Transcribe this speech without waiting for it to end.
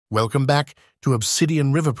Welcome back to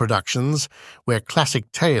Obsidian River Productions, where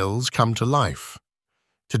classic tales come to life.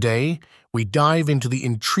 Today, we dive into the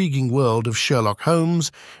intriguing world of Sherlock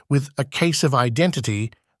Holmes with A Case of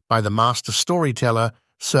Identity by the master storyteller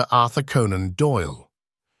Sir Arthur Conan Doyle.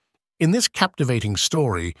 In this captivating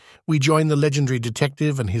story, we join the legendary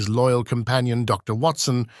detective and his loyal companion Dr.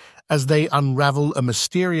 Watson as they unravel a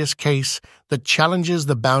mysterious case that challenges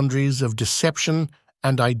the boundaries of deception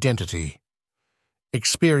and identity.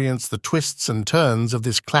 Experience the twists and turns of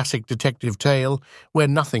this classic detective tale where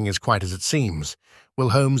nothing is quite as it seems.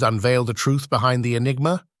 Will Holmes unveil the truth behind the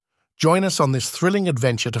enigma? Join us on this thrilling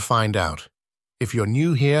adventure to find out. If you're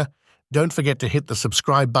new here, don't forget to hit the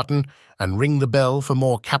subscribe button and ring the bell for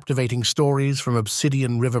more captivating stories from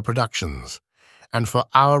Obsidian River Productions. And for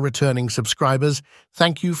our returning subscribers,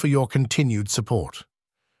 thank you for your continued support.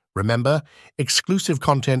 Remember, exclusive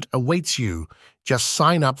content awaits you. Just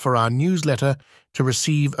sign up for our newsletter to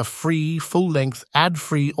receive a free, full-length,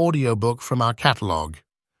 ad-free audiobook from our catalog.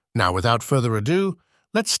 Now, without further ado,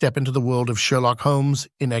 let's step into the world of Sherlock Holmes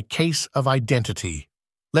in A Case of Identity.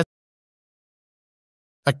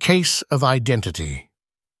 A Case of Identity.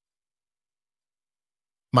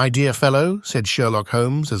 "My dear fellow," said Sherlock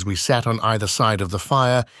Holmes as we sat on either side of the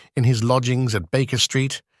fire in his lodgings at Baker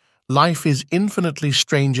Street, "life is infinitely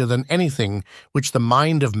stranger than anything which the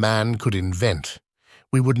mind of man could invent.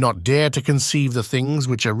 We would not dare to conceive the things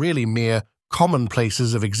which are really mere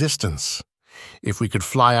commonplaces of existence. If we could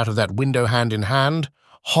fly out of that window hand in hand,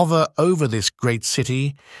 hover over this great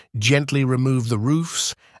city, gently remove the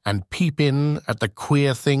roofs, and peep in at the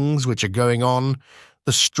queer things which are going on,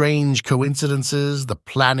 the strange coincidences, the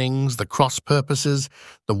plannings, the cross-purposes,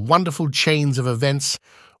 the wonderful chains of events,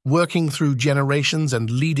 working through generations and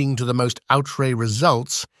leading to the most outre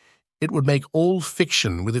results, it would make all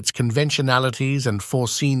fiction with its conventionalities and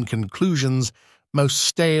foreseen conclusions most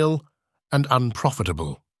stale and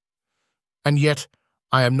unprofitable. And yet,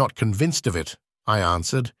 I am not convinced of it," I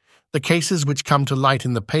answered. "The cases which come to light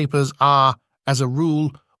in the papers are, as a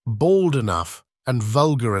rule, bald enough and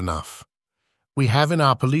vulgar enough. We have in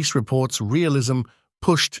our police reports realism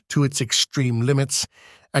pushed to its extreme limits,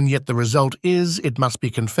 and yet the result is, it must be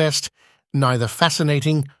confessed, neither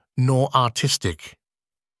fascinating nor artistic.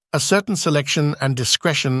 A certain selection and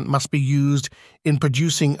discretion must be used in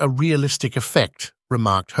producing a realistic effect,"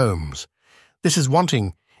 remarked Holmes. "This is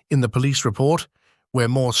wanting in the police report, where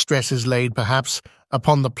more stress is laid, perhaps,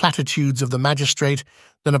 upon the platitudes of the magistrate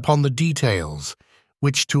than upon the details,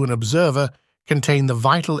 which, to an observer, contain the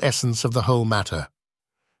vital essence of the whole matter.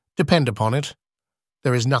 Depend upon it,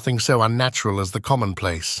 there is nothing so unnatural as the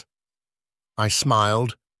commonplace." I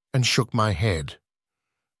smiled and shook my head.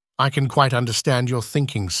 "I can quite understand your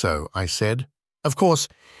thinking so," I said. "Of course,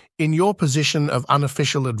 in your position of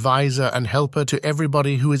unofficial advisor and helper to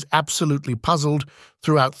everybody who is absolutely puzzled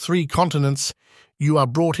throughout 3 continents, you are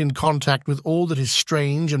brought in contact with all that is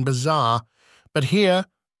strange and bizarre. But here,"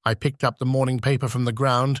 I picked up the morning paper from the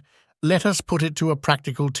ground, "let us put it to a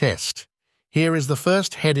practical test. Here is the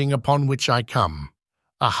first heading upon which I come: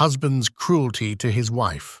 A husband's cruelty to his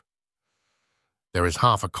wife. There is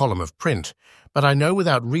half a column of print, but I know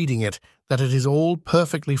without reading it that it is all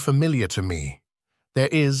perfectly familiar to me. There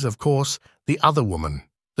is, of course, the other woman,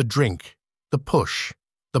 the drink, the push,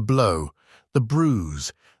 the blow, the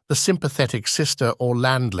bruise, the sympathetic sister or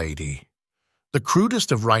landlady. The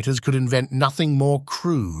crudest of writers could invent nothing more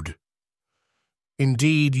crude."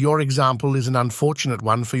 "Indeed, your example is an unfortunate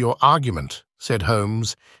one for your argument," said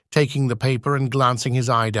Holmes, taking the paper and glancing his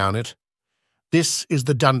eye down it. "This is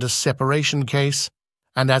the Dundas separation case,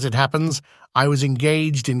 and as it happens, I was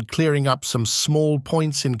engaged in clearing up some small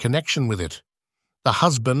points in connection with it. The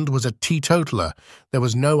husband was a teetotaler, there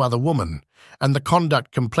was no other woman, and the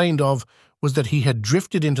conduct complained of was that he had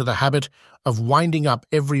drifted into the habit of winding up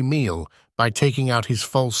every meal by taking out his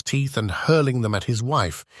false teeth and hurling them at his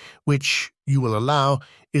wife, which, you will allow,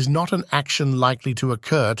 is not an action likely to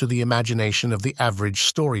occur to the imagination of the average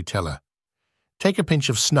storyteller. Take a pinch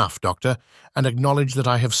of snuff, Doctor, and acknowledge that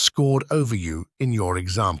I have scored over you in your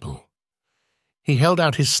example." He held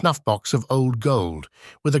out his snuff-box of old gold,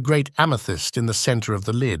 with a great amethyst in the center of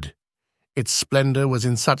the lid. Its splendor was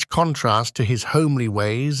in such contrast to his homely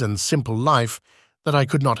ways and simple life that I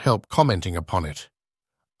could not help commenting upon it.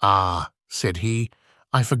 "Ah," said he,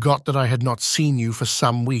 "I forgot that I had not seen you for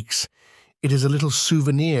some weeks. It is a little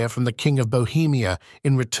souvenir from the King of Bohemia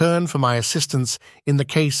in return for my assistance in the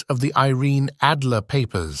case of the Irene Adler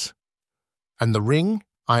papers." "And the ring?"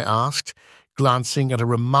 I asked, glancing at a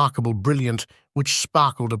remarkable brilliant which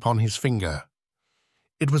sparkled upon his finger.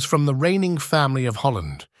 "It was from the reigning family of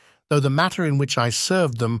Holland, though the matter in which I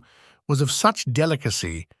served them was of such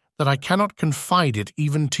delicacy that I cannot confide it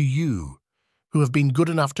even to you, who have been good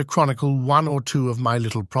enough to chronicle one or two of my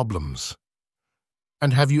little problems."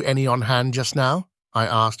 "And have you any on hand just now?" I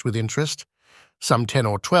asked with interest. "Some 10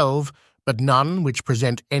 or 12, but none which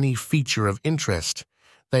present any feature of interest.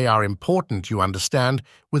 They are important, you understand,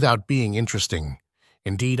 without being interesting.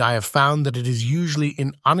 Indeed, I have found that it is usually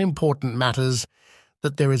in unimportant matters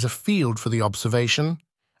that there is a field for the observation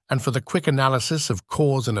and for the quick analysis of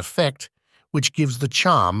cause and effect which gives the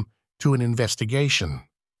charm to an investigation.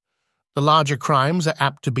 The larger crimes are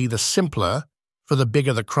apt to be the simpler, for the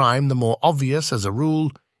bigger the crime, the more obvious, as a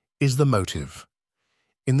rule, is the motive.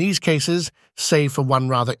 In these cases, save for one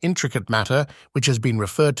rather intricate matter which has been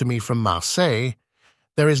referred to me from Marseille,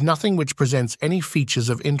 there is nothing which presents any features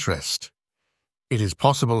of interest. It is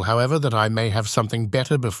possible, however, that I may have something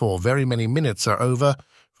better before very many minutes are over,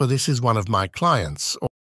 for this is one of my clients."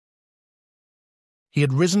 He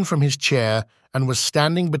had risen from his chair and was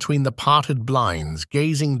standing between the parted blinds,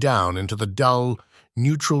 gazing down into the dull,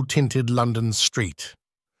 neutral-tinted London street.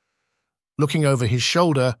 Looking over his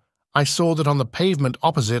shoulder, I saw that on the pavement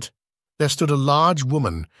opposite there stood a large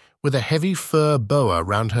woman with a heavy fur boa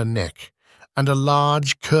round her neck, and a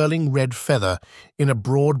large, curling red feather in a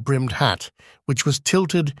broad-brimmed hat, which was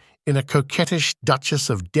tilted in a coquettish Duchess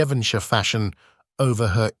of Devonshire fashion over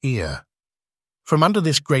her ear. From under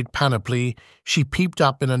this great panoply she peeped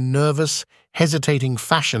up in a nervous, hesitating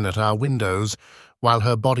fashion at our windows, while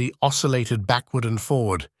her body oscillated backward and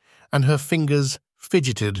forward, and her fingers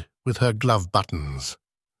fidgeted with her glove buttons.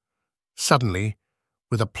 Suddenly,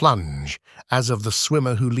 with a plunge, as of the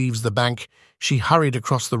swimmer who leaves the bank, she hurried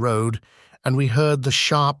across the road, and we heard the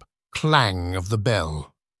sharp clang of the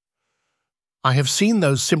bell. "I have seen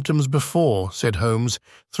those symptoms before," said Holmes,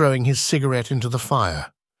 throwing his cigarette into the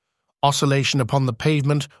fire. "Oscillation upon the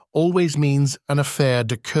pavement always means an affaire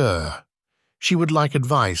de cœur. She would like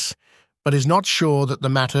advice, but is not sure that the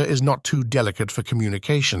matter is not too delicate for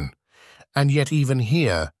communication, and yet even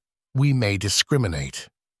here we may discriminate.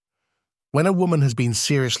 When a woman has been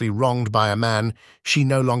seriously wronged by a man, she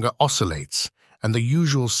no longer oscillates, and the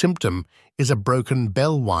usual symptom is a broken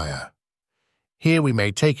bell wire. Here we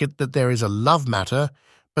may take it that there is a love matter,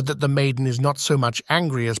 but that the maiden is not so much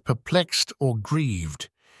angry as perplexed or grieved.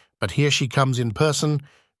 But here she comes in person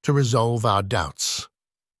to resolve our doubts."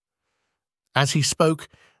 As he spoke,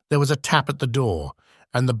 there was a tap at the door,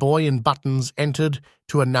 and the boy in buttons entered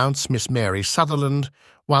to announce Miss Mary Sutherland,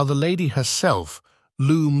 while the lady herself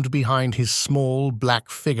loomed behind his small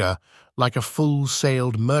black figure like a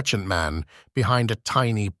full-sailed merchantman behind a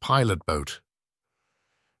tiny pilot-boat.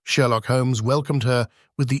 Sherlock Holmes welcomed her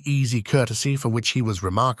with the easy courtesy for which he was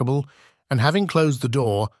remarkable, and having closed the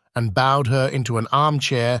door and bowed her into an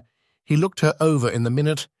armchair, he looked her over in the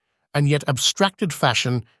minute and yet abstracted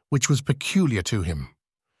fashion which was peculiar to him.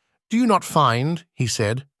 "Do you not find," he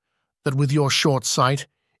said, "that with your short sight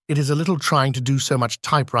it is a little trying to do so much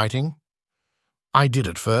typewriting?" "I did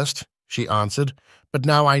at first," she answered, "but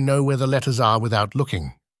now I know where the letters are without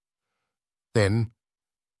looking." Then,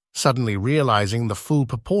 suddenly realizing the full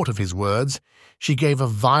purport of his words, she gave a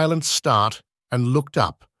violent start and looked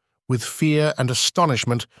up, with fear and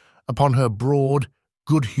astonishment upon her broad,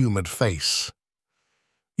 good-humoured face.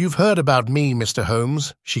 "You've heard about me, Mr.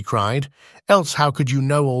 Holmes," she cried, "else how could you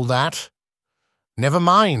know all that?" "Never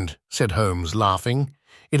mind," said Holmes, laughing.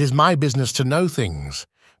 "It is my business to know things.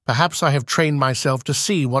 Perhaps I have trained myself to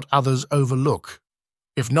see what others overlook.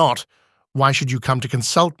 If not, why should you come to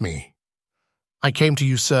consult me?" "I came to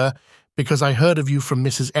you, sir, because I heard of you from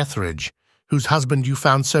Mrs. Etheridge, whose husband you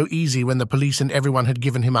found so easy when the police and everyone had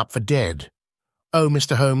given him up for dead. Oh,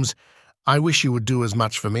 Mr. Holmes, I wish you would do as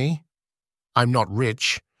much for me. I'm not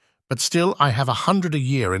rich, but still I have 100 a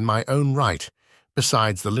year in my own right,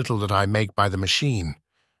 besides the little that I make by the machine,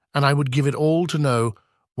 and I would give it all to know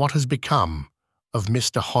what has become of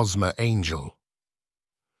Mr. Hosmer Angel."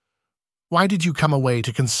 "Why did you come away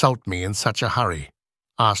to consult me in such a hurry?"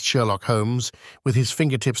 asked Sherlock Holmes, with his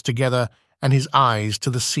fingertips together and his eyes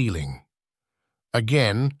to the ceiling.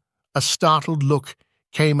 Again, a startled look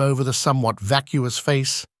came over the somewhat vacuous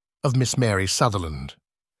face of Miss Mary Sutherland.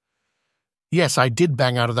 "Yes, I did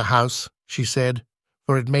bang out of the house," she said,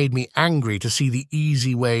 "for it made me angry to see the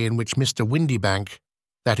easy way in which Mr. Windybank,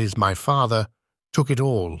 that is my father, took it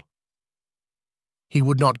all. He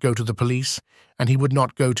would not go to the police, and he would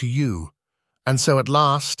not go to you, and so at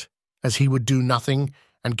last, as he would do nothing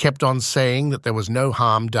and kept on saying that there was no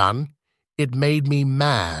harm done, it made me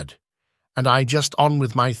mad, and I just on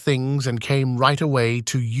with my things and came right away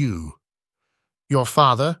to you." "Your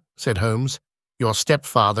father," said Holmes. "Your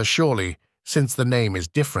stepfather, surely, since the name is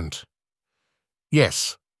different."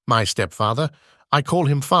 "Yes, my stepfather. I call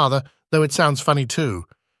him father, though it sounds funny too,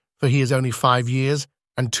 for he is only 5 years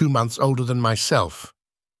and 2 months older than myself.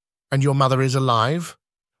 And your mother is alive?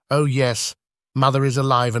 Oh, yes, mother is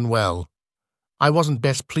alive and well. I wasn't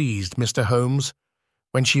best pleased, Mr. Holmes,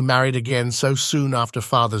 when she married again so soon after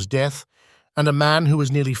father's death, and a man who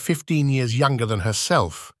was nearly 15 years younger than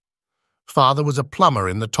herself. Father was a plumber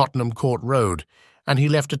in the Tottenham Court Road, and he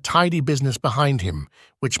left a tidy business behind him,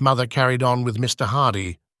 which mother carried on with Mr.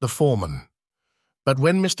 Hardy, the foreman. But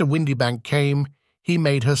when Mr. Windybank came, he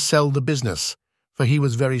made her sell the business, for he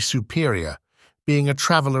was very superior, being a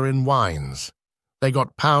traveller in wines. They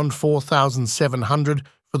got £4,700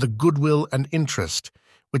 for the goodwill and interest,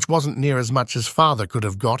 which wasn't near as much as father could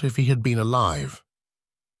have got if he had been alive.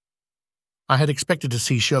 I had expected to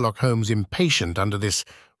see Sherlock Holmes impatient under this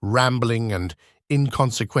rambling and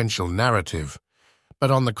inconsequential narrative,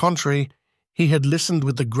 but on the contrary, he had listened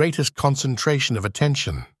with the greatest concentration of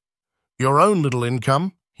attention. "Your own little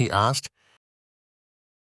income?" he asked.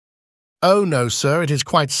 "Oh, no, sir, it is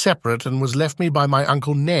quite separate and was left me by my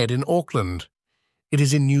Uncle Ned in Auckland. It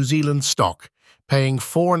is in New Zealand stock, paying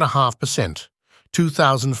 4.5%.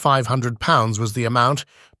 £2,500 was the amount,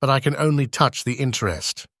 but I can only touch the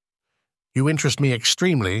interest." "You interest me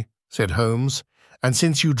extremely," said Holmes, "and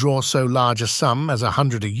since you draw so large a sum as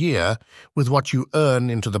 100 a year, with what you earn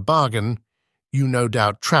into the bargain, you no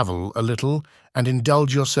doubt travel a little and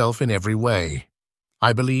indulge yourself in every way.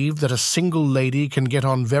 I believe that a single lady can get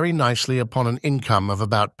on very nicely upon an income of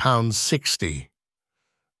about £60.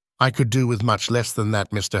 I could do with much less than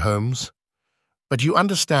that, Mr. Holmes. But you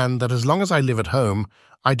understand that as long as I live at home,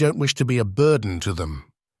 I don't wish to be a burden to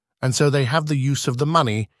them, and so they have the use of the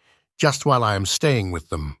money just while I am staying with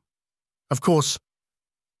them. Of course,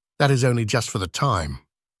 that is only just for the time.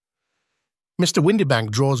 Mr.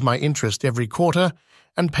 Windybank draws my interest every quarter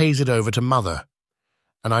and pays it over to mother,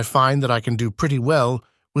 and I find that I can do pretty well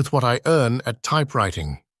with what I earn at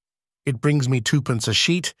typewriting. It brings me 2p a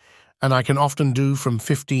sheet, and I can often do from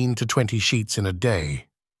 15 to 20 sheets in a day.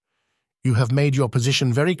 "You have made your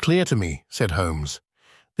position very clear to me," said Holmes.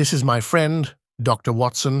 "This is my friend, Dr.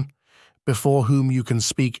 Watson, before whom you can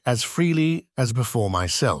speak as freely as before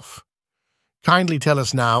myself. Kindly tell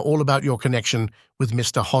us now all about your connection with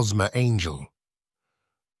Mr. Hosmer Angel."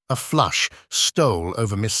 A flush stole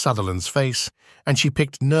over Miss Sutherland's face, and she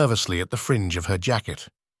picked nervously at the fringe of her jacket.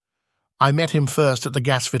 "I met him first at the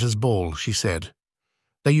gasfitters' ball," she said.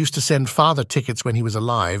 "They used to send father tickets when he was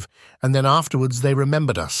alive, and then afterwards they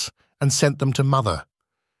remembered us and sent them to mother.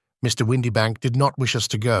 Mr. Windybank did not wish us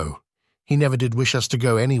to go. He never did wish us to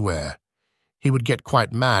go anywhere. He would get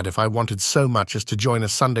quite mad if I wanted so much as to join a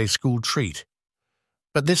Sunday school treat.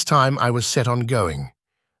 But this time I was set on going,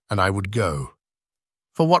 and I would go.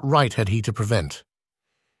 For what right had he to prevent?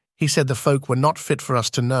 He said the folk were not fit for us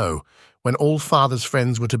to know, when all father's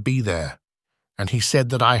friends were to be there, and he said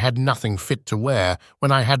that I had nothing fit to wear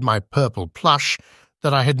when I had my purple plush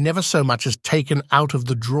that I had never so much as taken out of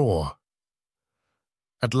the drawer.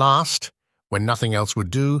 At last, when nothing else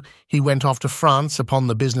would do, he went off to France upon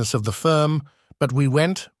the business of the firm, but we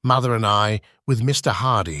went, mother and I, with Mr.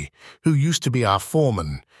 Hardy, who used to be our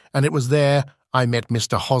foreman, and it was there I met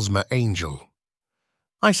Mr. Hosmer Angel.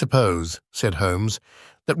 I suppose," said Holmes,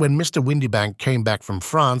 "that when Mr. Windybank came back from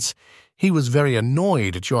France, he was very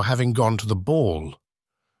annoyed at your having gone to the ball."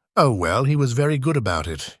 "Oh, well, he was very good about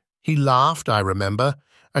it. He laughed, I remember,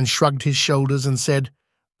 and shrugged his shoulders and said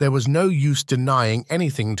there was no use denying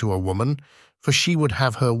anything to a woman, for she would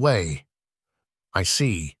have her way." "I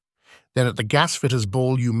see. Then at the gasfitters'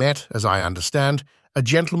 ball you met, as I understand, a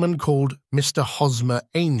gentleman called Mr. Hosmer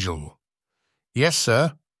Angel." "Yes,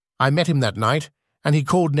 sir. I met him that night, and he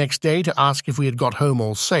called next day to ask if we had got home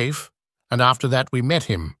all safe, and after that we met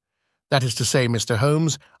him. That is to say, Mr.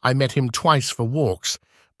 Holmes, I met him twice for walks,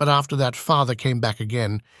 but after that father came back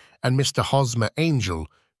again, and Mr. Hosmer Angel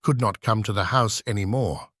could not come to the house any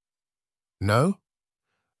more." "No?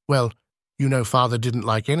 Well, you know father didn't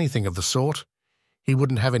like anything of the sort. He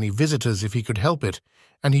wouldn't have any visitors if he could help it,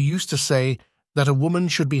 and he used to say that a woman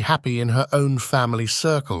should be happy in her own family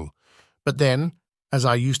circle. But then, as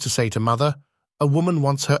I used to say to mother, a woman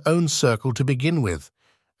wants her own circle to begin with,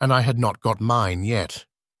 and I had not got mine yet.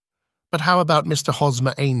 But how about Mr.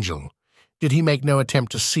 Hosmer Angel? Did he make no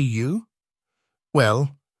attempt to see you?"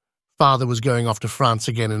 "Well, father was going off to France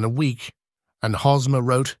again in a week, and Hosmer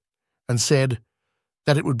wrote and said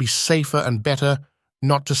that it would be safer and better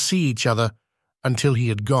not to see each other until he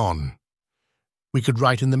had gone. We could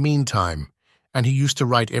write in the meantime, and he used to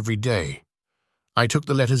write every day. I took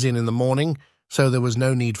the letters in the morning, so there was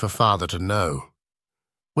no need for father to know."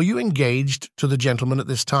 "Were you engaged to the gentleman at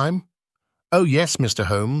this time?" Oh, yes, Mr.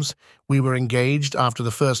 Holmes. We were engaged after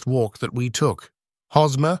the first walk that we took.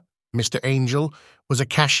 Hosmer, Mr. Angel, was a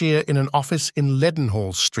cashier in an office in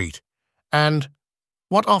Leadenhall Street. And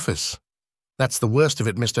what office? That's the worst of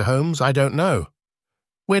it, Mr. Holmes. I don't know.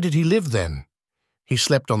 Where did he live, then? He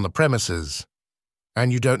slept on the premises.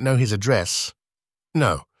 And you don't know his address?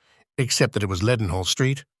 No, except that it was Leadenhall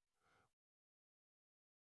Street.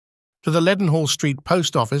 To the Leadenhall Street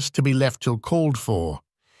post office to be left till called for.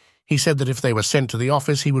 He said that if they were sent to the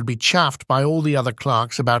office he would be chaffed by all the other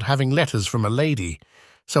clerks about having letters from a lady,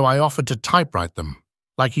 so I offered to typewrite them,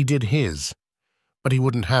 like he did his. But he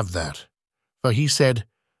wouldn't have that, for he said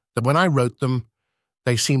that when I wrote them,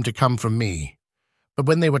 they seemed to come from me, but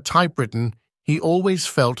when they were typewritten, he always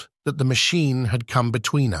felt that the machine had come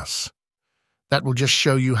between us. That will just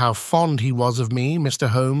show you how fond he was of me, Mr.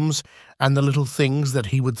 Holmes, and the little things that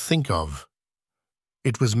he would think of.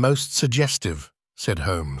 It was most suggestive, said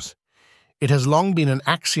Holmes. It has long been an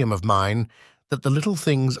axiom of mine that the little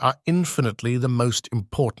things are infinitely the most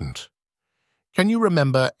important. Can you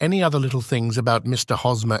remember any other little things about Mr.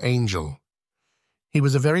 Hosmer Angel? He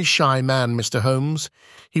was a very shy man, Mr. Holmes.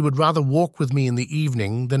 He would rather walk with me in the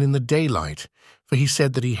evening than in the daylight, for he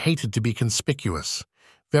said that he hated to be conspicuous.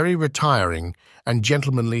 Very retiring and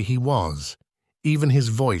gentlemanly he was. Even his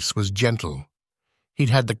voice was gentle. He'd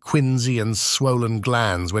had the quinsy and swollen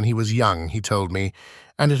glands when he was young, he told me,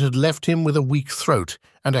 and it had left him with a weak throat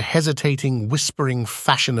and a hesitating, whispering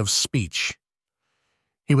fashion of speech.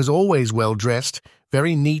 He was always well dressed,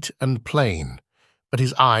 very neat and plain, but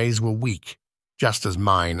his eyes were weak, just as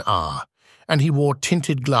mine are, and he wore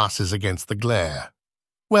tinted glasses against the glare.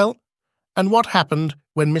 Well, and what happened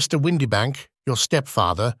when Mr. Windybank, your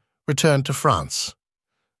stepfather, returned to France?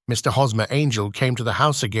 Mr. Hosmer Angel came to the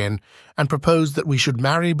house again and proposed that we should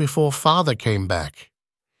marry before father came back.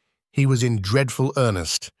 He was in dreadful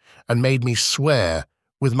earnest, and made me swear,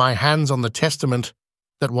 with my hands on the testament,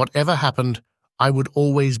 that whatever happened, I would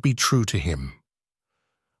always be true to him.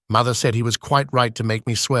 Mother said he was quite right to make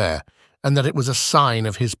me swear, and that it was a sign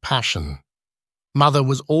of his passion. Mother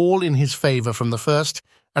was all in his favour from the first,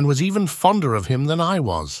 and was even fonder of him than I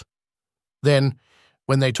was. Then,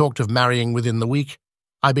 when they talked of marrying within the week,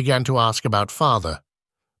 I began to ask about father,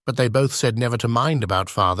 but they both said never to mind about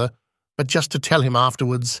father, but just to tell him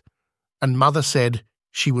afterwards, and Mother said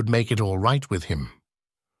she would make it all right with him.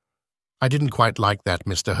 I didn't quite like that,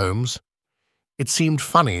 Mr. Holmes. It seemed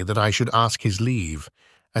funny that I should ask his leave,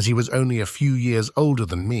 as he was only a few years older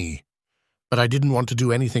than me, but I didn't want to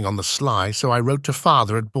do anything on the sly, so I wrote to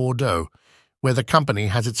father at Bordeaux, where the company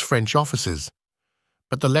has its French offices.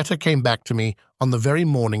 But the letter came back to me on the very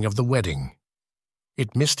morning of the wedding.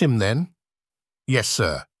 It missed him then? Yes,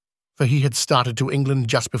 sir, for he had started to England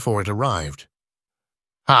just before it arrived.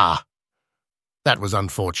 Ah, that was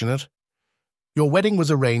unfortunate. Your wedding was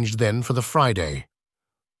arranged then for the Friday.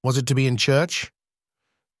 Was it to be in church?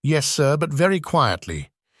 Yes, sir, but very quietly.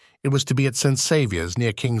 It was to be at St. Saviour's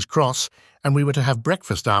near King's Cross, and we were to have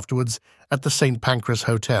breakfast afterwards at the St. Pancras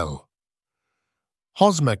Hotel.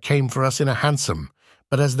 Hosmer came for us in a hansom,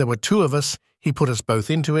 but as there were two of us, he put us both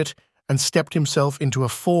into it and stepped himself into a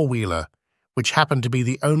four-wheeler, which happened to be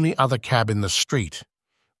the only other cab in the street.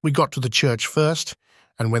 We got to the church first,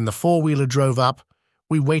 and when the four-wheeler drove up,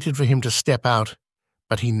 we waited for him to step out,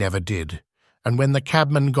 but he never did, and when the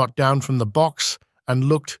cabman got down from the box and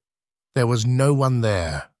looked, there was no one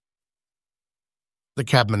there. The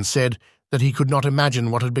cabman said that he could not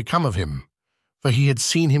imagine what had become of him, for he had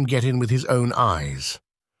seen him get in with his own eyes.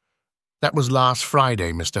 That was last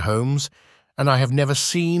Friday, Mr. Holmes, and I have never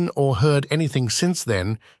seen or heard anything since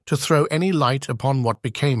then to throw any light upon what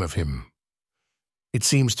became of him. It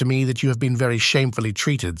seems to me that you have been very shamefully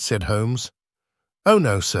treated, said Holmes. Oh,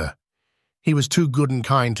 no, sir. He was too good and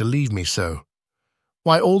kind to leave me so.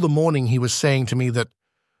 Why, all the morning he was saying to me that,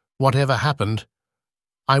 whatever happened,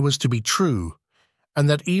 I was to be true, and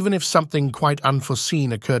that even if something quite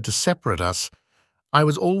unforeseen occurred to separate us, I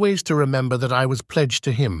was always to remember that I was pledged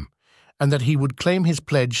to him, and that he would claim his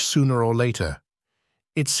pledge sooner or later.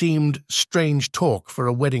 It seemed strange talk for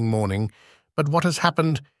a wedding morning, but what has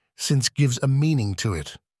happened since gives a meaning to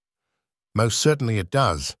it. Most certainly it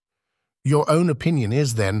does. Your own opinion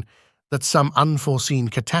is, then, that some unforeseen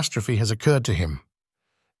catastrophe has occurred to him.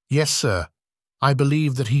 Yes, sir, I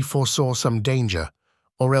believe that he foresaw some danger,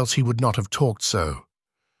 or else he would not have talked so.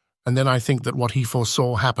 And then I think that what he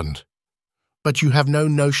foresaw happened. But you have no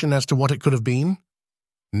notion as to what it could have been?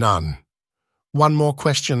 None. One more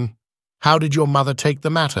question. How did your mother take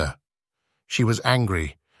the matter? She was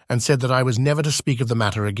angry, and said that I was never to speak of the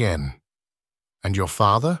matter again. And your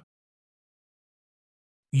father?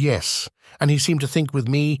 Yes, and he seemed to think with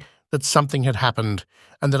me that something had happened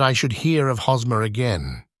and that I should hear of Hosmer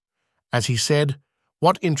again. As he said,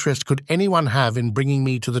 what interest could anyone have in bringing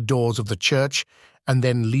me to the doors of the church and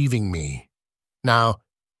then leaving me? Now,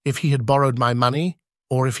 if he had borrowed my money,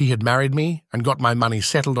 or if he had married me and got my money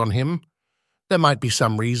settled on him, there might be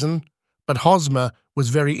some reason, but Hosmer was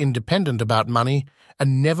very independent about money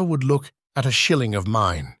and never would look at a shilling of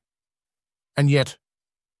mine. And yet,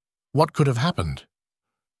 what could have happened?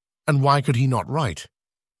 And why could he not write?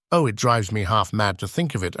 Oh, it drives me half mad to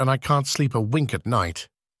think of it, and I can't sleep a wink at night.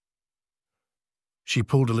 She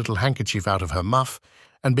pulled a little handkerchief out of her muff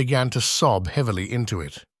and began to sob heavily into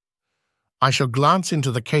it. "I shall glance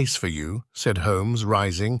into the case for you," said Holmes,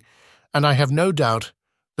 rising, "and I have no doubt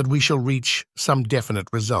that we shall reach some definite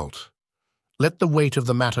result. Let the weight of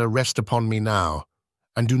the matter rest upon me now,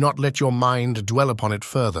 and do not let your mind dwell upon it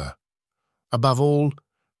further. Above all,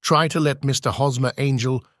 try to let Mr. Hosmer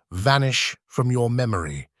Angel vanish from your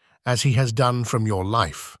memory, as he has done from your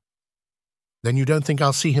life." "Then you don't think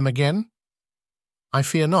I'll see him again?" "I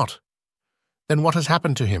fear not." "Then what has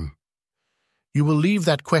happened to him?" "You will leave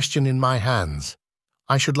that question in my hands.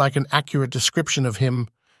 I should like an accurate description of him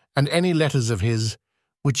and any letters of his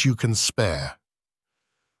which you can spare."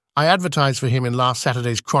 "I advertised for him in last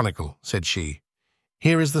Saturday's Chronicle," said she.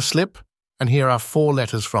 "Here is the slip, and here are 4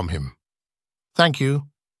 letters from him." "Thank you.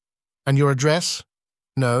 And your address?"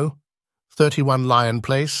 "No. 31 Lion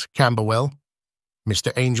Place, Camberwell."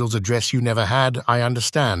 "Mr. Angel's address you never had, I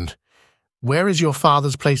understand. Where is your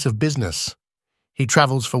father's place of business?" "He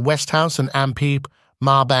travels for Westhouse and Ampeep,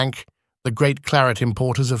 Marbank, the great claret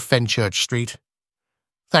importers of Fenchurch Street."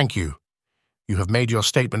 "Thank you. You have made your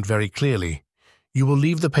statement very clearly. You will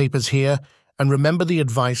leave the papers here, and remember the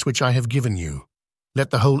advice which I have given you. Let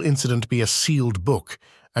the whole incident be a sealed book,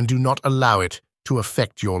 and do not allow it to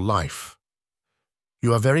affect your life."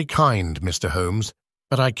 "You are very kind, Mr. Holmes,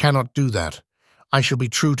 but I cannot do that. I shall be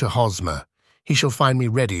true to Hosmer. He shall find me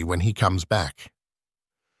ready when he comes back."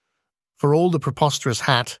 For all the preposterous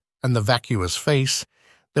hat and the vacuous face,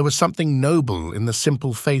 there was something noble in the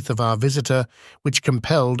simple faith of our visitor which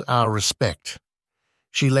compelled our respect.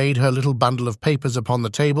 She laid her little bundle of papers upon the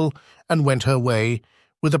table and went her way,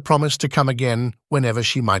 with a promise to come again whenever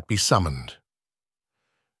she might be summoned.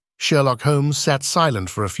 Sherlock Holmes sat silent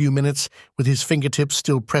for a few minutes, with his fingertips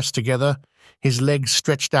still pressed together, his legs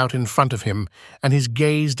stretched out in front of him, and his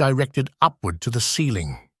gaze directed upward to the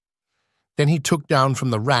ceiling. Then he took down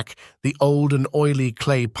from the rack the old and oily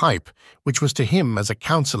clay pipe, which was to him as a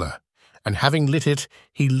counsellor, and having lit it,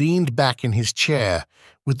 he leaned back in his chair,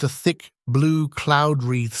 with the thick blue cloud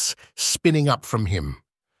wreaths spinning up from him,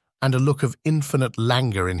 and a look of infinite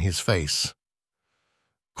languor in his face.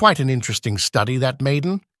 "Quite an interesting study, that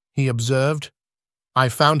maiden," he observed. "I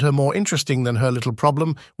found her more interesting than her little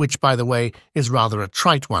problem, which, by the way, is rather a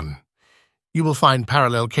trite one. You will find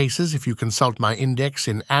parallel cases if you consult my index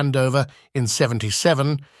in Andover in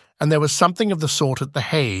 '77, and there was something of the sort at The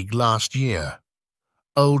Hague last year.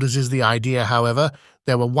 Old as is the idea, however,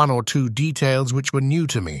 there were 1 or 2 details which were new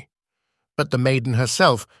to me, but the maiden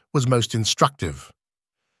herself was most instructive."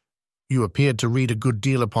 "You appeared to read a good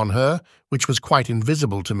deal upon her, which was quite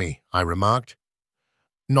invisible to me," I remarked.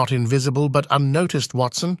 "Not invisible, but unnoticed,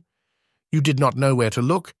 Watson. You did not know where to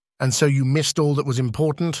look, and so you missed all that was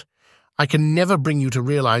important. I can never bring you to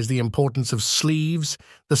realize the importance of sleeves,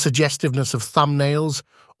 the suggestiveness of thumbnails,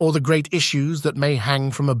 or the great issues that may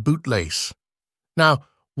hang from a bootlace. Now,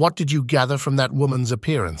 what did you gather from that woman's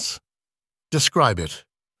appearance? Describe it."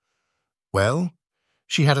 "Well,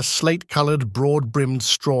 she had a slate-coloured, broad-brimmed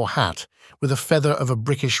straw hat with a feather of a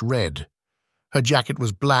brickish red. Her jacket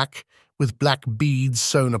was black, with black beads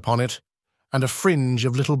sewn upon it, and a fringe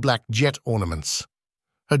of little black jet ornaments.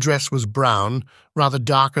 Her dress was brown, rather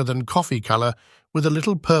darker than coffee colour, with a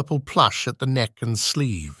little purple plush at the neck and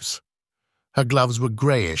sleeves. Her gloves were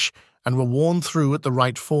greyish and were worn through at the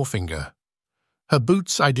right forefinger. Her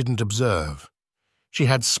boots I didn't observe. She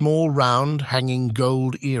had small, round, hanging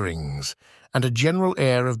gold earrings, and a general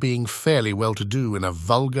air of being fairly well-to-do in a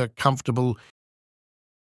vulgar, comfortable—"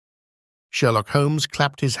 Sherlock Holmes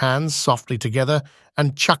clapped his hands softly together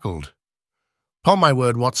and chuckled. "'Pon my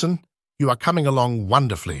word, Watson, you are coming along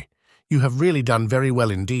wonderfully. You have really done very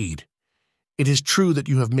well indeed. It is true that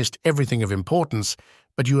you have missed everything of importance,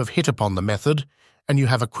 but you have hit upon the method, and you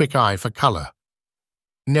have a quick eye for colour.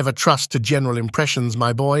 Never trust to general impressions,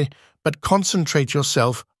 my boy, but concentrate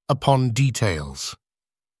yourself upon details.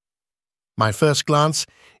 My first glance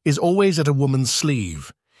is always at a woman's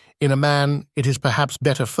sleeve. In a man, it is perhaps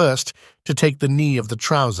better first to take the knee of the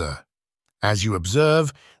trouser. As you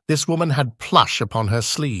observe, this woman had plush upon her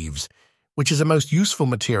sleeves, which is a most useful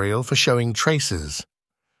material for showing traces.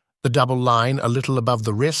 The double line a little above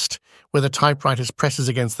the wrist, where the typewriter presses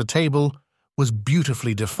against the table, was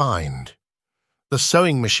beautifully defined. The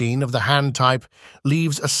sewing machine of the hand type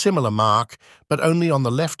leaves a similar mark, but only on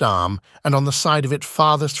the left arm and on the side of it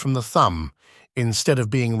farthest from the thumb, instead of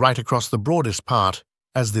being right across the broadest part,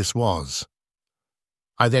 as this was.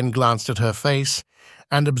 I then glanced at her face,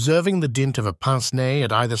 and observing the dint of a pince-nez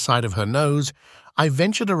at either side of her nose, I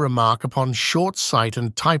ventured a remark upon short sight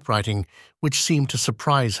and typewriting which seemed to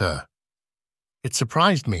surprise her. It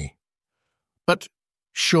surprised me. But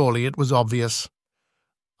surely it was obvious.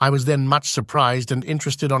 I was then much surprised and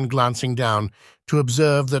interested on glancing down to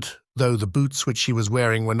observe that, though the boots which she was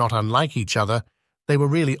wearing were not unlike each other, they were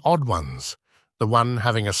really odd ones, the one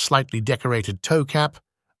having a slightly decorated toe cap,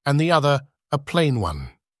 and the other a plain one.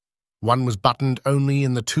 One was buttoned only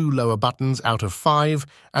in the 2 lower buttons out of 5,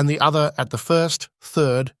 and the other at the 1st,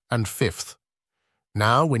 3rd, and 5th.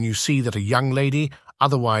 Now, when you see that a young lady,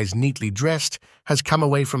 otherwise neatly dressed, has come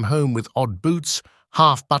away from home with odd boots,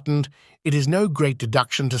 half-buttoned, it is no great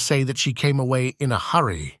deduction to say that she came away in a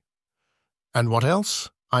hurry. "And what else?"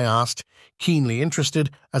 I asked, keenly interested,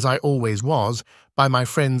 as I always was, by my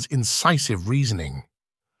friend's incisive reasoning.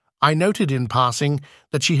 I noted in passing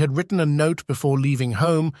that she had written a note before leaving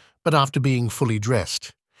home, but after being fully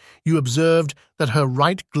dressed. You observed that her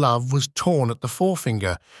right glove was torn at the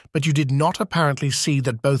forefinger, but you did not apparently see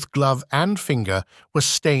that both glove and finger were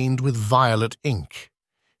stained with violet ink.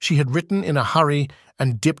 She had written in a hurry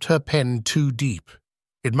and dipped her pen too deep.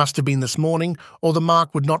 It must have been this morning, or the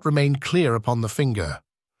mark would not remain clear upon the finger.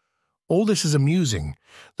 All this is amusing,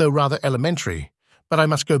 though rather elementary, but I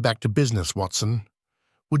must go back to business, Watson.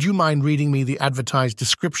 Would you mind reading me the advertised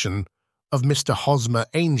description of Mr. Hosmer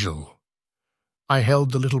Angel? I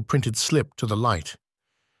held the little printed slip to the light.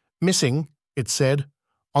 Missing, it said,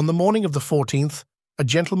 on the morning of the 14th, a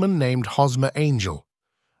gentleman named Hosmer Angel,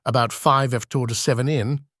 about 5 to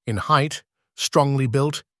 7 in height, strongly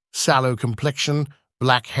built, sallow complexion,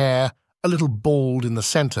 black hair, a little bald in the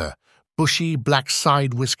center, bushy black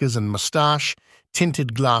side whiskers and moustache,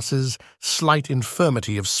 tinted glasses, slight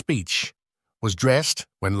infirmity of speech. Was dressed,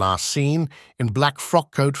 when last seen, in black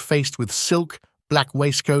frock coat faced with silk, black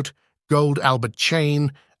waistcoat, gold Albert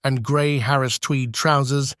chain, and grey Harris tweed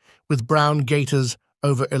trousers, with brown gaiters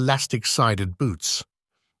over elastic-sided boots.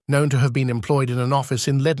 Known to have been employed in an office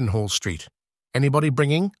in Leadenhall Street. Anybody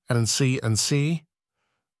bringing an C&C?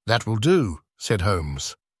 That will do, said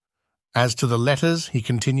Holmes. As to the letters, he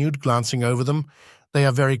continued, glancing over them, they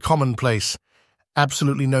are very commonplace.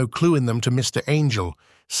 Absolutely no clue in them to Mr. Angel,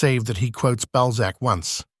 save that he quotes Balzac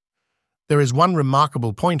once. There is one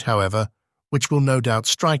remarkable point, however, which will no doubt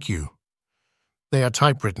strike you. They are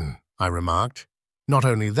typewritten, I remarked. Not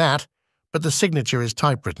only that, but the signature is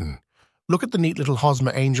typewritten. Look at the neat little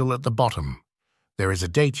Hosmer Angel at the bottom. There is a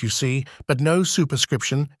date, you see, but no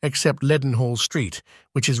superscription except Leadenhall Street,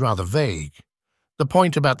 which is rather vague. The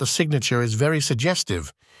point about the signature is very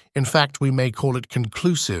suggestive. In fact, we may call it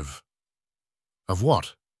conclusive. Of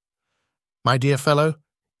what? My dear fellow,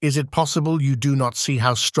 is it possible you do not see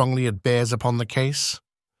how strongly it bears upon the case?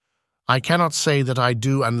 I cannot say that I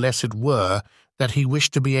do unless it were that he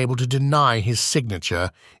wished to be able to deny his signature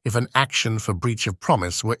if an action for breach of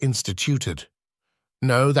promise were instituted.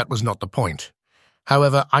 No, that was not the point.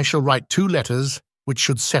 However, I shall write 2 letters which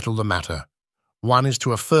should settle the matter. One is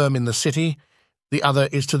to a firm in the city, the other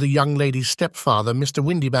is to the young lady's stepfather, Mr.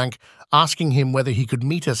 Windybank, asking him whether he could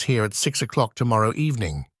meet us here at 6 o'clock tomorrow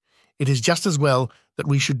evening. It is just as well that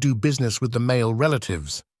we should do business with the male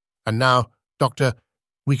relatives. And now, Doctor,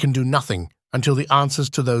 we can do nothing until the answers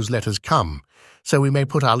to those letters come, so we may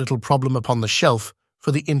put our little problem upon the shelf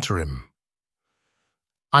for the interim.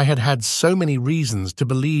 I had had so many reasons to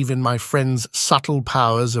believe in my friend's subtle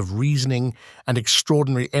powers of reasoning and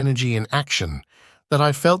extraordinary energy in action that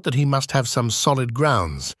I felt that he must have some solid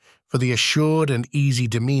grounds for the assured and easy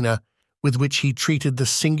demeanor with which he treated the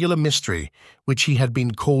singular mystery which he had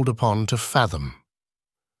been called upon to fathom.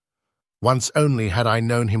 Once only had I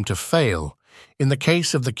known him to fail, in the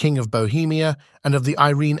case of the King of Bohemia and of the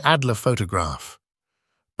Irene Adler photograph.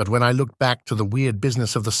 But when I looked back to the weird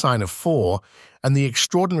business of the sign of 4 and the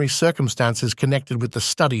extraordinary circumstances connected with the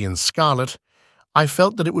study in scarlet, I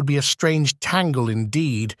felt that it would be a strange tangle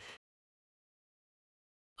indeed.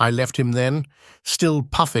 I left him then, still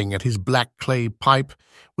puffing at his black clay pipe,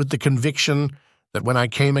 with the conviction that when I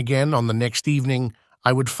came again on the next evening,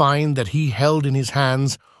 I would find that he held in his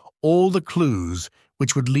hands all the clues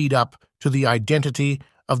which would lead up to the identity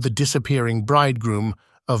of the disappearing bridegroom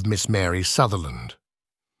of Miss Mary Sutherland.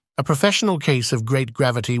 A professional case of great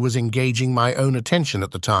gravity was engaging my own attention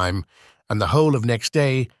at the time, and the whole of next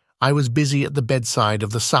day I was busy at the bedside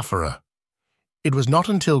of the sufferer. It was not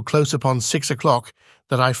until close upon 6 o'clock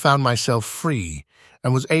that I found myself free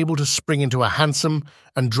and was able to spring into a hansom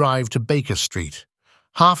and drive to Baker Street,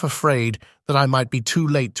 half afraid that I might be too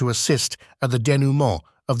late to assist at the denouement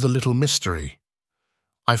of the little mystery.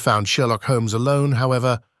 I found Sherlock Holmes alone,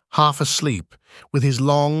 however, half asleep, with his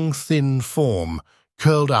long, thin form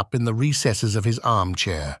curled up in the recesses of his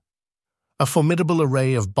armchair. A formidable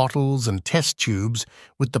array of bottles and test tubes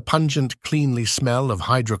with the pungent, cleanly smell of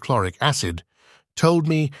hydrochloric acid told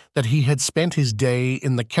me that he had spent his day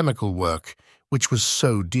in the chemical work which was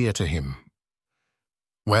so dear to him.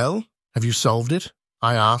 "Well, have you solved it?"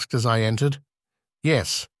 I asked as I entered.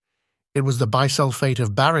 "Yes. It was the bisulfate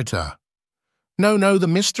of baryta." No, the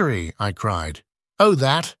mystery," I cried. "Oh,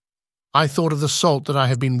 that? I thought of the salt that I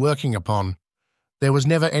have been working upon. There was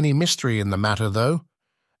never any mystery in the matter, though.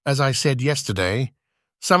 As I said yesterday,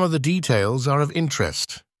 some of the details are of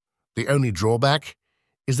interest. The only drawback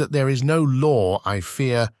is that there is no law, I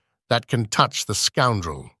fear, that can touch the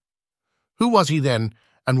scoundrel. Who was he then,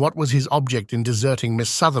 and what was his object in deserting Miss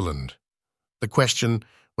Sutherland?" The question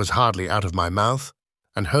was hardly out of my mouth,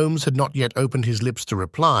 and Holmes had not yet opened his lips to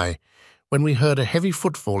reply, when we heard a heavy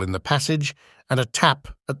footfall in the passage and a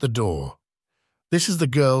tap at the door. "This is the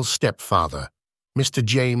girl's stepfather, Mr.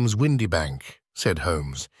 James Windybank," said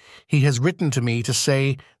Holmes. "He has written to me to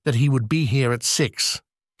say that he would be here at 6.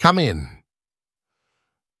 Come in."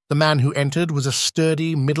 The man who entered was a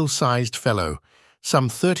sturdy, middle-sized fellow, some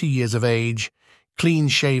 30 years of age,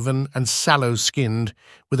 clean-shaven and sallow-skinned,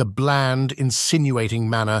 with a bland, insinuating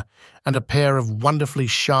manner and a pair of wonderfully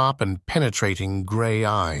sharp and penetrating grey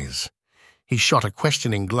eyes. He shot a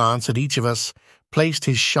questioning glance at each of us, placed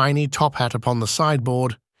his shiny top hat upon the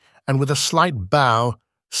sideboard, and with a slight bow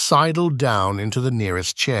sidled down into the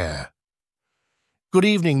nearest chair. "Good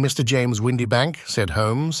evening, Mr. James Windybank," said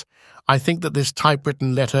Holmes. "I think that this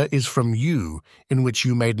typewritten letter is from you, in which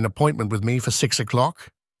you made an appointment with me for 6 o'clock.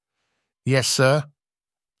 "Yes, sir.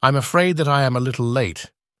 I'm afraid that I am a little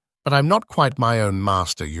late, but I'm not quite my own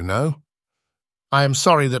master, you know. I am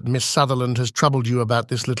sorry that Miss Sutherland has troubled you about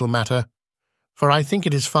this little matter, for I think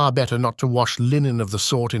it is far better not to wash linen of the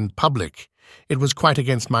sort in public. It was quite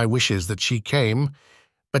against my wishes that she came,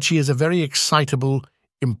 but she is a very excitable,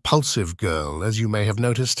 impulsive girl, as you may have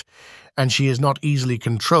noticed, and she is not easily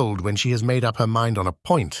controlled when she has made up her mind on a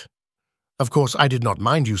point. Of course, I did not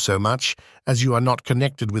mind you so much, as you are not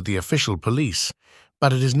connected with the official police,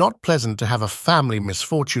 but it is not pleasant to have a family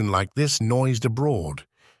misfortune like this noised abroad.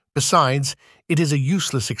 Besides, it is a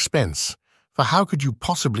useless expense, for how could you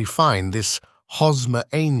possibly find this Hosmer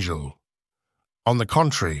Angel?" "On the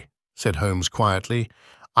contrary," said Holmes quietly,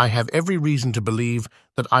 "I have every reason to believe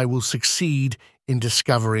that I will succeed in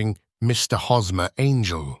discovering Mr. Hosmer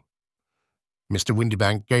Angel." Mr.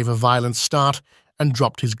 Windybank gave a violent start and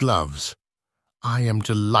dropped his gloves. "I am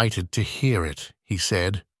delighted to hear it," he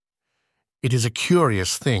said. "It is a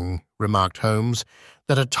curious thing," remarked Holmes,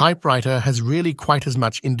 "that a typewriter has really quite as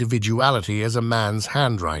much individuality as a man's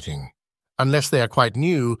handwriting. Unless they are quite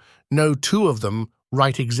new, no two of them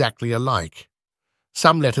write exactly alike.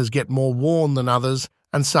 Some letters get more worn than others,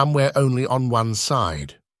 and some wear only on one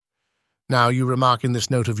side. Now, you remark in this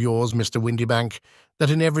note of yours, Mr. Windybank, that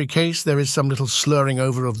in every case there is some little slurring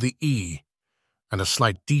over of the E, and a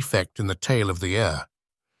slight defect in the tail of the R.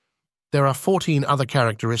 There are 14 other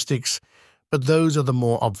characteristics, but those are the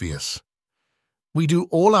more obvious. We do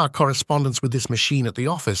all our correspondence with this machine at the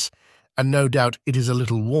office, and no doubt it is a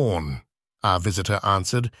little worn," our visitor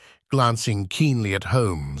answered, glancing keenly at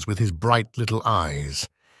Holmes with his bright little eyes.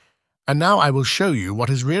 "And now I will show you what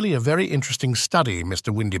is really a very interesting study,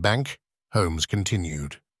 Mr. Windybank," Holmes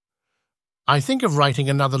continued. "I think of writing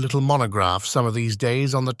another little monograph some of these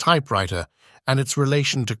days on the typewriter and its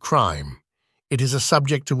relation to crime. It is a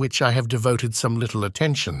subject to which I have devoted some little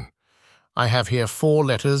attention. I have here 4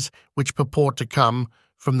 letters which purport to come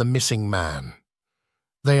from the missing man.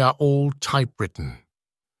 They are all typewritten.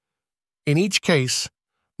 In each case,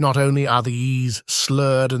 not only are the E's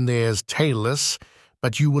slurred and theirs tailless,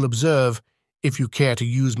 but you will observe, if you care to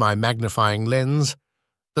use my magnifying lens,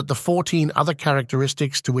 that the 14 other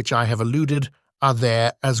characteristics to which I have alluded are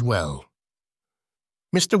there as well."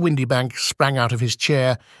 Mr. Windybank sprang out of his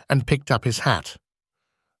chair and picked up his hat.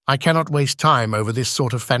 "I cannot waste time over this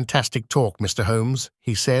sort of fantastic talk, Mr. Holmes,"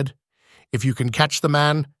 he said. "If you can catch the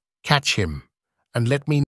man, catch him, and let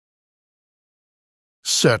me—"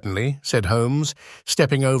 "Certainly," said Holmes,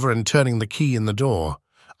 stepping over and turning the key in the door.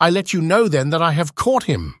 "I let you know, then, that I have caught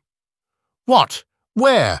him." "What?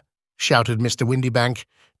 Where?" shouted Mr. Windybank,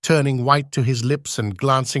 turning white to his lips and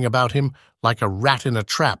glancing about him like a rat in a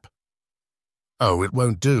trap. "Oh, it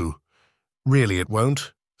won't do," "Really it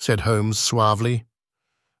won't," said Holmes suavely.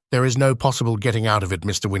 "There is no possible getting out of it,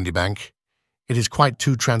 Mr. Windibank. It is quite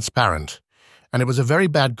too transparent, and it was a very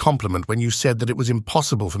bad compliment when you said that it was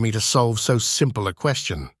impossible for me to solve so simple a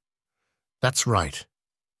question. That's right.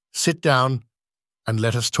 Sit down and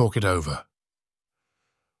let us talk it over."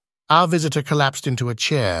 Our visitor collapsed into a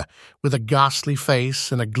chair with a ghastly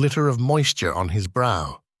face and a glitter of moisture on his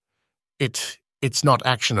brow. It's not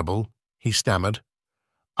actionable," he stammered.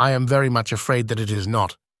 "I am very much afraid that it is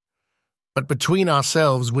not. But between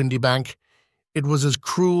ourselves, Windibank, it was as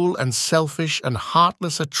cruel and selfish and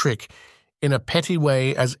heartless a trick in a petty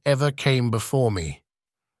way as ever came before me.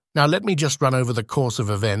 Now let me just run over the course of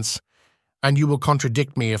events, and you will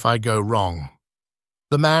contradict me if I go wrong."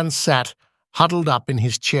 The man sat huddled up in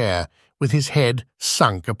his chair with his head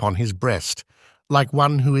sunk upon his breast, like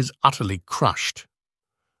one who is utterly crushed.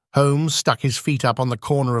 Holmes stuck his feet up on the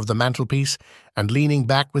corner of the mantelpiece and, leaning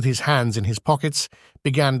back with his hands in his pockets,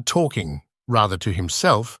 began talking, rather to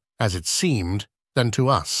himself, as it seemed, than to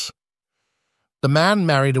us. "The man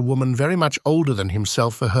married a woman very much older than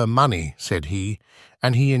himself for her money," said he,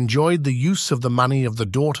 "and he enjoyed the use of the money of the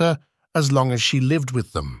daughter as long as she lived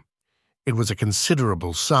with them. It was a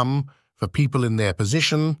considerable sum for people in their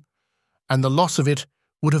position, and the loss of it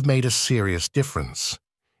would have made a serious difference.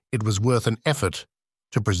 It was worth an effort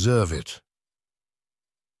to preserve it."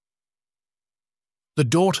 The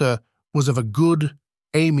daughter was of a good,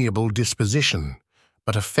 amiable disposition,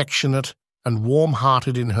 but affectionate and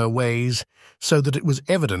warm-hearted in her ways, so that it was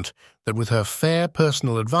evident that with her fair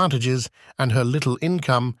personal advantages and her little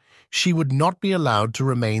income, she would not be allowed to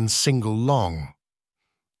remain single long.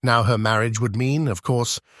 Now her marriage would mean, of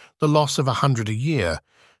course, the loss of 100 a year,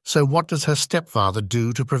 so what does her stepfather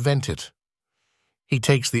do to prevent it? He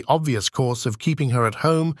takes the obvious course of keeping her at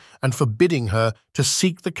home and forbidding her to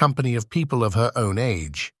seek the company of people of her own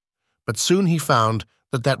age. But soon he found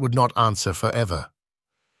that that would not answer forever.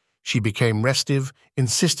 She became restive,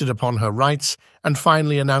 insisted upon her rights, and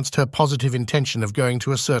finally announced her positive intention of going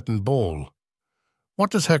to a certain ball.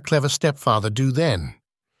 What does her clever stepfather do then?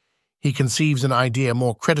 He conceives an idea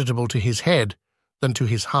more creditable to his head than to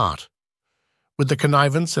his heart. With the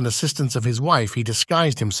connivance and assistance of his wife, he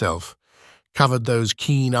disguised himself, covered those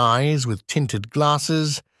keen eyes with tinted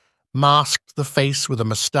glasses, masked the face with a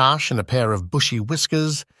moustache and a pair of bushy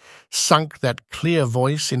whiskers, sunk that clear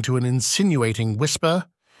voice into an insinuating whisper,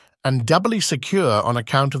 and doubly secure on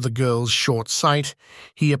account of the girl's short sight,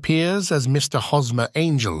 he appears as Mr. Hosmer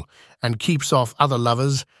Angel and keeps off other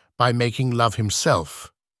lovers by making love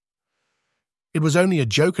himself. "It was only a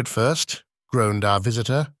joke at first," groaned our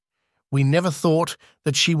visitor. "We never thought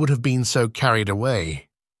that she would have been so carried away."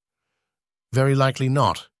 "Very likely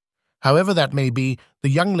not. However that may be, the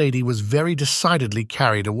young lady was very decidedly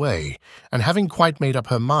carried away, and having quite made up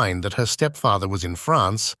her mind that her stepfather was in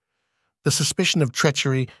France, the suspicion of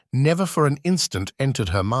treachery never for an instant entered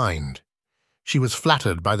her mind. She was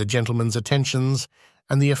flattered by the gentleman's attentions,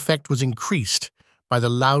 and the effect was increased by the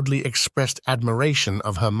loudly expressed admiration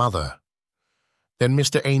of her mother. Then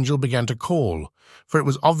Mr. Angel began to call, for it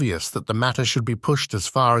was obvious that the matter should be pushed as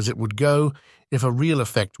far as it would go if a real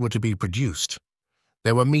effect were to be produced.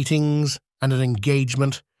 There were meetings and an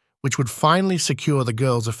engagement which would finally secure the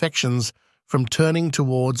girl's affections from turning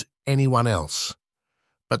towards anyone else.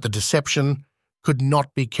 But the deception could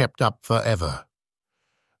not be kept up forever.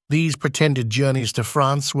 These pretended journeys to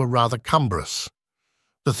France were rather cumbrous.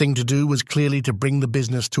 The thing to do was clearly to bring the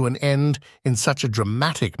business to an end in such a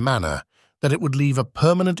dramatic manner that it would leave a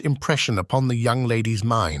permanent impression upon the young lady's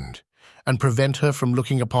mind, and prevent her from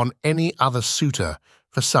looking upon any other suitor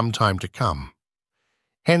for some time to come.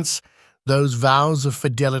 Hence, those vows of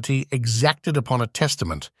fidelity exacted upon a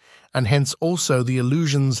testament, and hence also the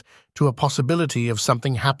allusions to a possibility of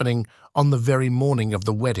something happening on the very morning of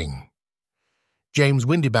the wedding. James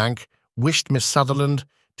Windibank wished Miss Sutherland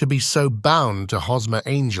to be so bound to Hosmer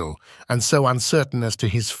Angel and so uncertain as to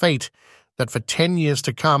his fate that for 10 years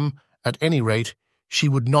to come, at any rate, she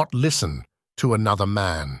would not listen to another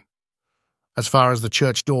man. As far as the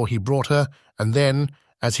church door he brought her, and then,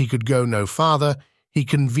 as he could go no farther, he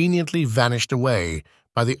conveniently vanished away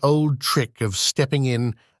by the old trick of stepping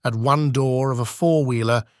in at one door of a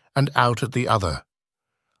four-wheeler and out at the other.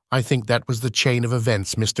 I think that was the chain of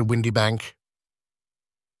events, Mr. Windibank."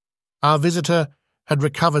 Our visitor had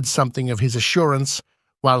recovered something of his assurance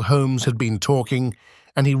while Holmes had been talking,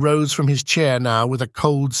 and he rose from his chair now with a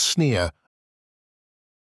cold sneer.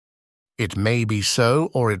 "It may be so,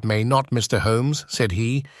 or it may not, Mr. Holmes," said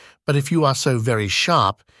he, "but if you are so very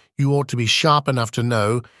sharp, you ought to be sharp enough to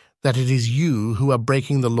know that it is you who are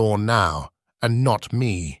breaking the law now, and not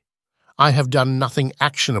me. I have done nothing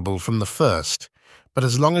actionable from the first, but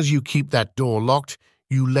as long as you keep that door locked,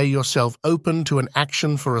 you lay yourself open to an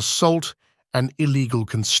action for assault and illegal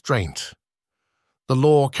constraint. The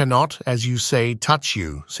law cannot, as you say, touch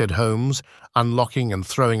you, said Holmes, unlocking and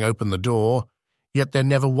throwing open the door, yet there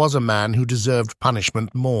never was a man who deserved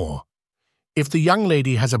punishment more. If the young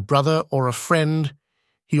lady has a brother or a friend,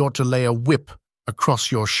 he ought to lay a whip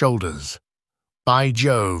across your shoulders. By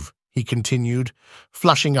Jove, he continued,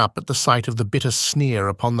 flushing up at the sight of the bitter sneer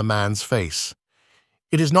upon the man's face.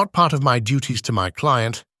 It is not part of my duties to my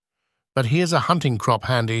client, but here's a hunting crop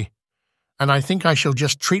handy, and I think I shall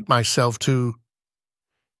just treat myself to—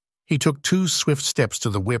 He took 2 swift steps to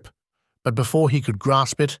the whip, but before he could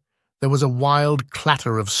grasp it, there was a wild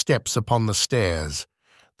clatter of steps upon the stairs.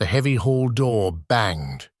 The heavy hall door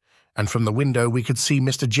banged, and from the window we could see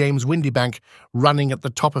Mr. James Windybank running at the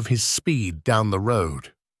top of his speed down the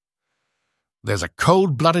road. "There's a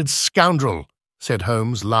cold-blooded scoundrel," said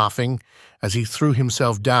Holmes, laughing, as he threw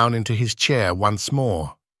himself down into his chair once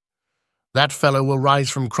more. "That fellow will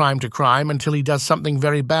rise from crime to crime until he does something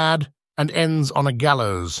very bad and ends on a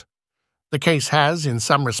gallows. The case has, in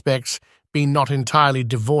some respects, been not entirely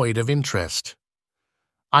devoid of interest."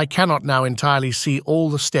 "I cannot now entirely see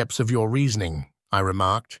all the steps of your reasoning," I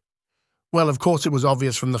remarked. "Well, of course it was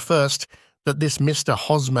obvious from the first that this Mr.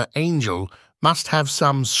 Hosmer Angel must have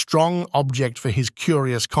some strong object for his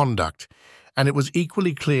curious conduct, and it was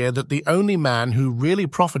equally clear that the only man who really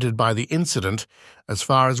profited by the incident, as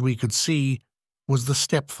far as we could see, was the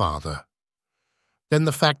stepfather. Then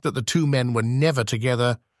the fact that the 2 men were never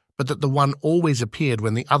together, but that the one always appeared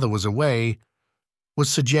when the other was away,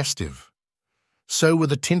 was suggestive. So were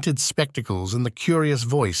the tinted spectacles and the curious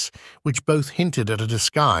voice, which both hinted at a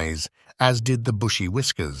disguise, as did the bushy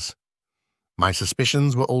whiskers. My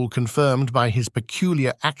suspicions were all confirmed by his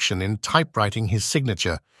peculiar action in typewriting his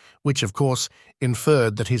signature, which, of course,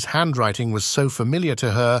 inferred that his handwriting was so familiar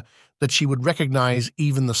to her that she would recognize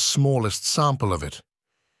even the smallest sample of it.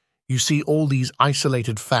 You see, all these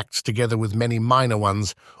isolated facts, together with many minor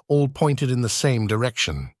ones, all pointed in the same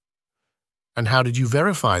direction. And how did you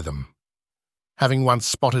verify them? Having once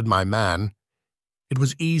spotted my man, it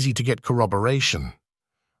was easy to get corroboration.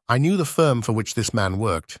 I knew the firm for which this man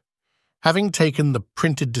worked. Having taken the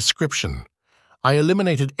printed description, I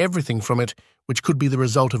eliminated everything from it which could be the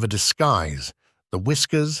result of a disguise, the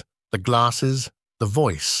whiskers, the glasses, the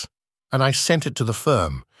voice, and I sent it to the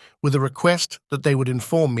firm, with a request that they would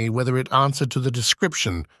inform me whether it answered to the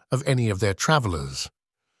description of any of their travellers.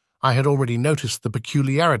 I had already noticed the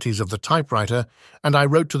peculiarities of the typewriter, and I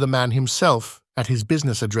wrote to the man himself at his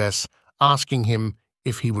business address, asking him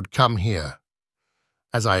if he would come here.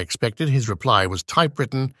 As I expected, his reply was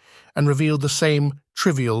typewritten and revealed the same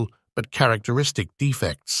trivial but characteristic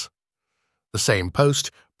defects. The same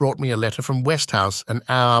post brought me a letter from Westhouse and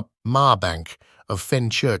our Marbank of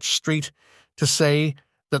Fenchurch Street to say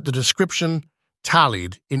that the description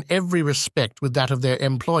tallied in every respect with that of their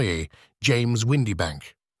employee, James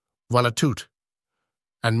Windybank. Voilà tout.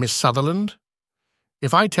 And Miss Sutherland?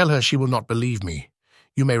 If I tell her, she will not believe me.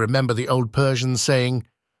 You may remember the old Persian saying,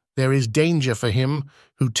 "There is danger for him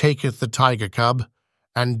who taketh the tiger cub,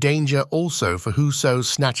 and danger also for whoso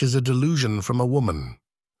snatches a delusion from a woman."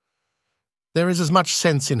 There is as much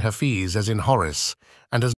sense in Hafiz as in Horace,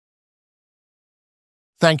 and as—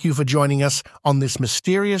 Thank you for joining us on this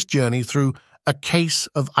mysterious journey through A Case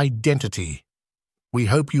of Identity. We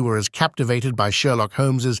hope you were as captivated by Sherlock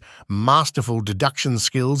Holmes's masterful deduction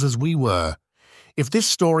skills as we were. If this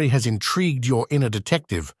story has intrigued your inner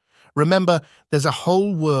detective, remember there's a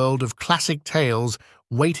whole world of classic tales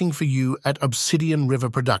waiting for you at Obsidian River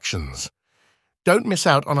Productions. Don't miss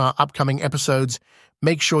out on our upcoming episodes.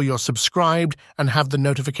 Make sure you're subscribed and have the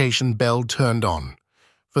notification bell turned on.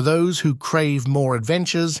 For those who crave more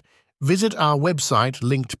adventures, visit our website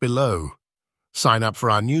linked below. Sign up for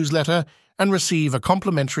our newsletter and receive a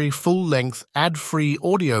complimentary full-length ad-free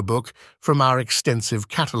audiobook from our extensive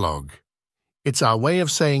catalogue. It's our way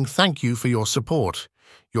of saying thank you for your support.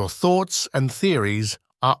 Your thoughts and theories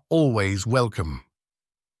are always welcome.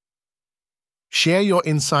 Share your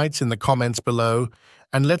insights in the comments below,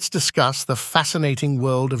 and let's discuss the fascinating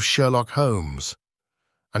world of Sherlock Holmes.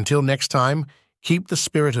 Until next time, keep the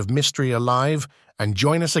spirit of mystery alive and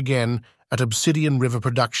join us again at Obsidian River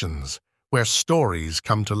Productions, where stories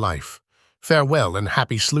come to life. Farewell and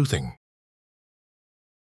happy sleuthing.